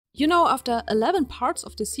You know, after 11 parts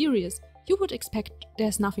of the series, you would expect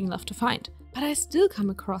there's nothing left to find, but I still come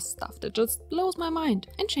across stuff that just blows my mind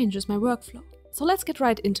and changes my workflow. So let's get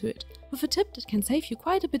right into it, with a tip that can save you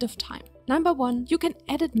quite a bit of time. Number 1, you can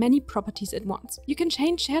edit many properties at once. You can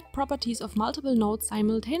change shared properties of multiple nodes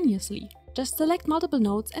simultaneously. Just select multiple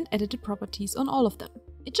nodes and edit the properties on all of them.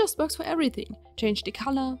 It just works for everything. Change the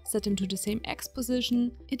color, set them to the same X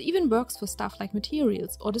position. It even works for stuff like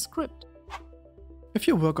materials or the script. If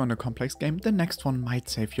you work on a complex game, the next one might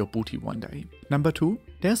save your booty one day. Number 2,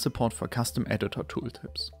 there's support for custom editor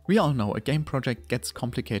tooltips. We all know a game project gets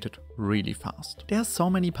complicated really fast. There are so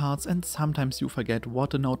many parts and sometimes you forget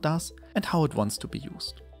what a node does and how it wants to be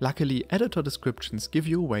used. Luckily, editor descriptions give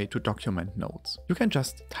you a way to document nodes. You can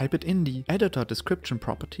just type it in the editor description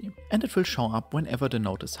property and it will show up whenever the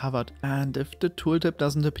node is hovered, and if the tooltip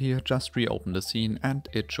doesn't appear, just reopen the scene and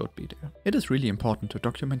it should be there. It is really important to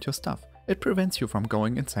document your stuff. It prevents you from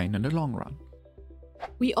going insane in the long run.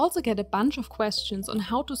 We also get a bunch of questions on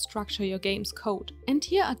how to structure your game's code, and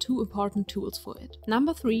here are 2 important tools for it.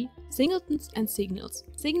 Number 3, singletons and signals.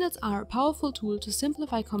 Signals are a powerful tool to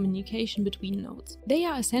simplify communication between nodes. They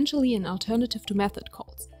are essentially an alternative to method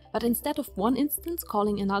calls, but instead of one instance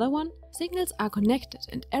calling another one, signals are connected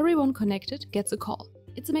and everyone connected gets a call.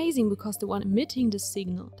 It's amazing because the one emitting the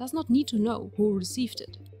signal does not need to know who received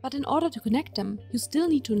it. But in order to connect them, you still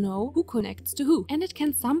need to know who connects to who. And it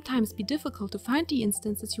can sometimes be difficult to find the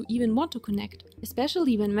instances you even want to connect,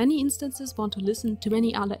 especially when many instances want to listen to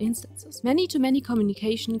many other instances. Many-to-many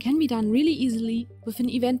communication can be done really easily with an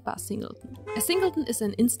event bus singleton. A singleton is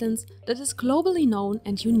an instance that is globally known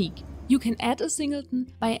and unique. You can add a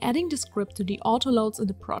singleton by adding the script to the autoloads in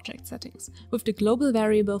the project settings with the global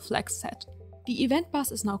variable flex set. The event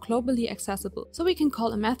bus is now globally accessible, so we can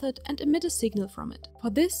call a method and emit a signal from it.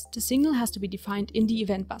 For this, the signal has to be defined in the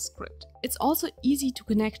event bus script. It's also easy to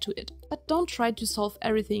connect to it, but don't try to solve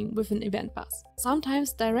everything with an event bus.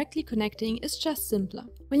 Sometimes directly connecting is just simpler.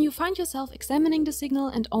 When you find yourself examining the signal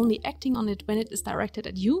and only acting on it when it is directed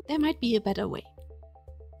at you, there might be a better way.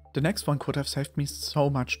 The next one could have saved me so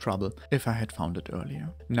much trouble if I had found it earlier.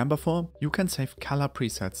 Number 4, you can save color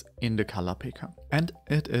presets in the color picker. And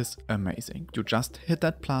it is amazing. You just hit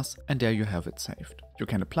that plus and there you have it saved. You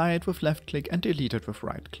can apply it with left click and delete it with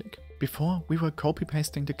right click. Before we were copy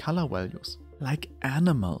pasting the color values, like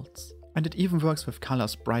animals. And it even works with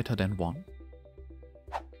colors brighter than 1.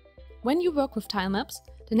 When you work with tile maps,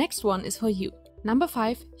 the next one is for you. Number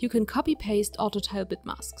 5, you can copy paste autotile bit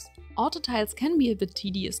masks. Autotiles can be a bit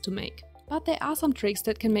tedious to make, but there are some tricks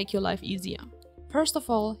that can make your life easier. First of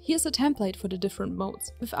all, here's a template for the different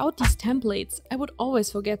modes. Without these templates, I would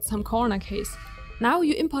always forget some corner case. Now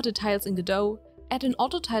you import the tiles in Godot, add an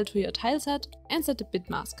autotile to your tile set and set the bit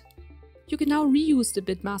mask. You can now reuse the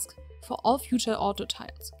bit mask for all future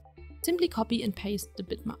autotiles. Simply copy and paste the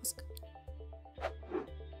bit mask.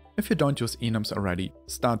 If you don't use enums already,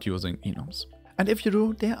 start using enums. And if you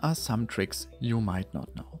do, there are some tricks you might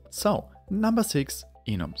not know. So, number 6,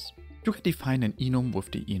 enums. You can define an enum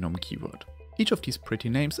with the enum keyword. Each of these pretty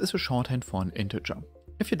names is a shorthand for an integer.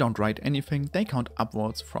 If you don't write anything, they count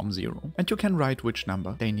upwards from 0, and you can write which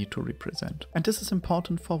number they need to represent. And this is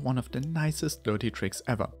important for one of the nicest dirty tricks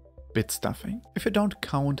ever, bit stuffing. If you don't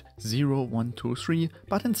count 0, 1, 2, 3,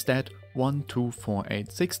 but instead 1, 2, 4,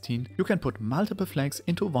 8, 16, you can put multiple flags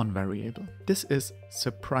into one variable. This is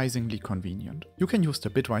surprisingly convenient. You can use the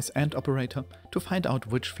bitwise AND operator to find out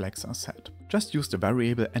which flags are set. Just use the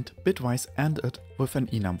variable and bitwise AND it with an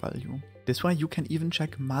enum value. This way you can even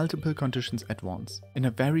check multiple conditions at once, in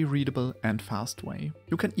a very readable and fast way.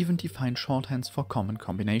 You can even define shorthands for common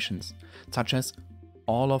combinations, such as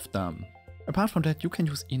all of them. Apart from that, you can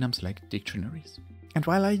use enums like dictionaries. And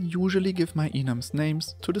while I usually give my enums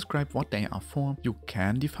names to describe what they are for, you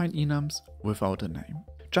can define enums without a name.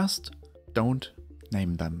 Just don't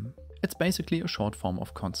name them. It's basically a short form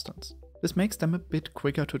of constants. This makes them a bit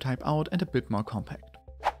quicker to type out and a bit more compact.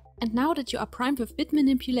 And now that you are primed with bit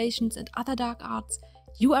manipulations and other dark arts,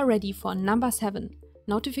 you are ready for number 7.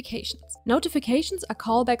 Notifications. Notifications are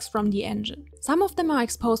callbacks from the engine. Some of them are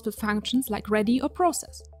exposed with functions like ready or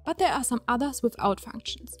process, but there are some others without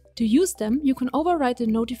functions. To use them, you can override the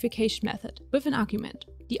notification method with an argument.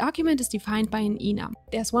 The argument is defined by an enum.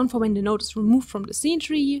 There's one for when the node is removed from the scene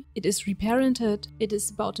tree, it is reparented, it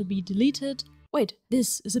is about to be deleted. Wait,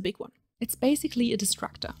 this is a big one. It's basically a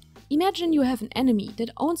destructor. Imagine you have an enemy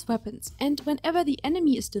that owns weapons, and whenever the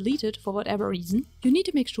enemy is deleted for whatever reason, you need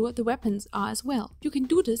to make sure the weapons are as well. You can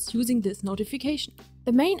do this using this notification.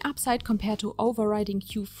 The main upside compared to overriding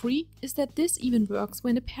Q3 is that this even works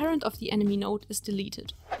when the parent of the enemy node is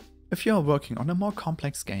deleted. If you are working on a more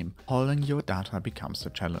complex game, holding your data becomes a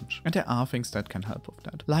challenge, and there are things that can help with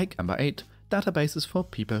that. Like number 8, databases for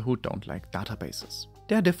people who don't like databases.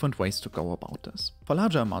 There are different ways to go about this. For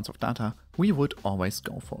larger amounts of data, we would always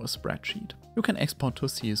go for a spreadsheet. You can export to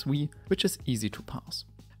CSV, which is easy to parse.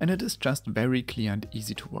 And it is just very clear and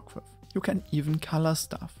easy to work with. You can even color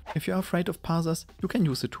stuff. If you are afraid of parsers, you can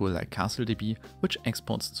use a tool like CastleDB, which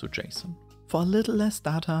exports to JSON. For a little less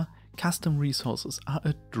data, custom resources are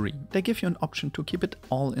a dream. They give you an option to keep it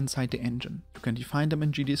all inside the engine. You can define them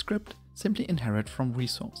in GDScript, simply inherit from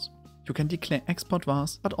resource. You can declare export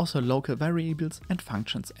vars, but also local variables and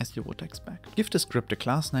functions as you would expect. Give the script a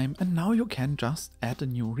class name and now you can just add a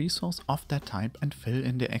new resource of that type and fill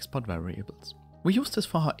in the export variables. We use this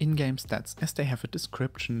for our in-game stats as they have a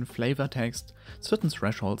description, flavor text, certain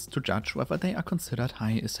thresholds to judge whether they are considered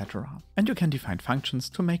high, etc. And you can define functions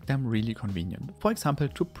to make them really convenient, for example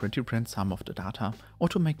to pretty print some of the data or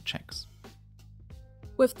to make checks.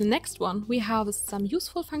 With the next one, we harvest some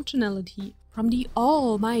useful functionality from the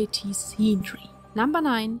almighty scene tree. Number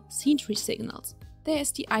 9, scene tree signals. There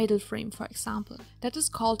is the idle frame, for example, that is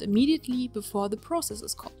called immediately before the process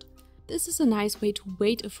is called. This is a nice way to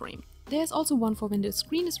wait a frame. There is also one for when the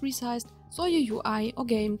screen is resized, so your UI or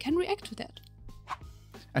game can react to that.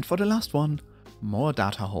 And for the last one, more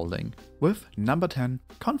data holding with number 10,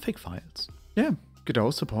 config files. Yeah,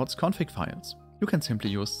 Godot supports config files. You can simply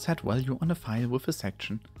use set value on a file with a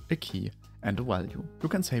section, a key and a value. You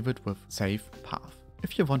can save it with save path.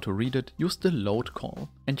 If you want to read it, use the load call,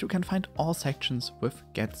 and you can find all sections with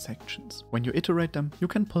get sections. When you iterate them, you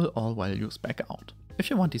can pull all values back out. If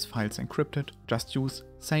you want these files encrypted, just use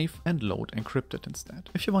save and load encrypted instead.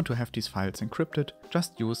 If you want to have these files encrypted,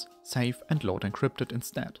 just use save and load encrypted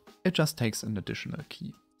instead. It just takes an additional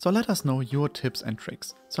key. So let us know your tips and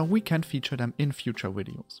tricks, so we can feature them in future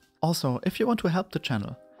videos. Also, if you want to help the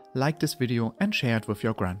channel, like this video and share it with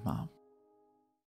your grandma.